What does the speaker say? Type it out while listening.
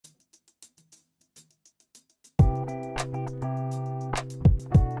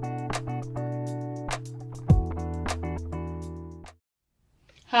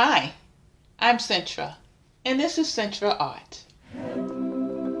Hi, I'm Centra, and this is Centra Art.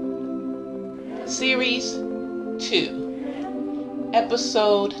 Series 2,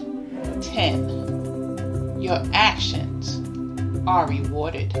 Episode 10. Your actions are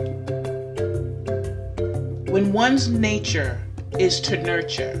rewarded. When one's nature is to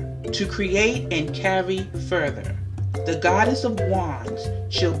nurture, to create and carry further, the goddess of wands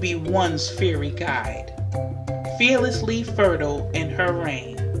shall be one's fairy guide. Fearlessly fertile in her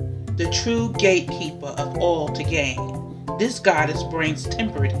reign, the true gatekeeper of all to gain, this goddess brings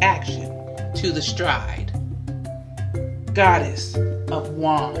tempered action to the stride. Goddess of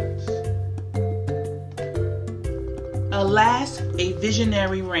Wands. Alas, a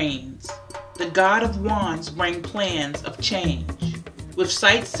visionary reigns. The god of wands brings plans of change, with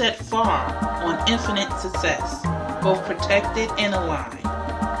sights set far on infinite success, both protected and aligned.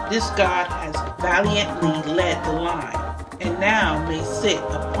 This god has valiantly led the line, and now may sit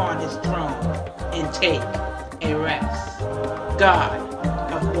upon his throne and take a rest. God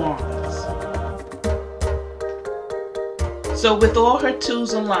of Wands. So with all her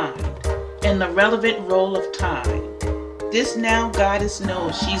tools aligned, in the relevant roll of time, this now goddess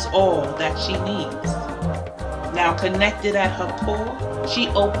knows she's all that she needs. Now connected at her core, she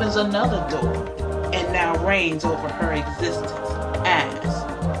opens another door, and now reigns over her existence as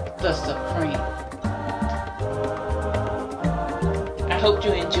the Supreme. I hope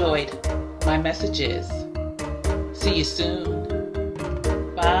you enjoyed my messages. See you soon.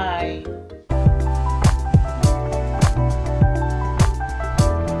 Bye.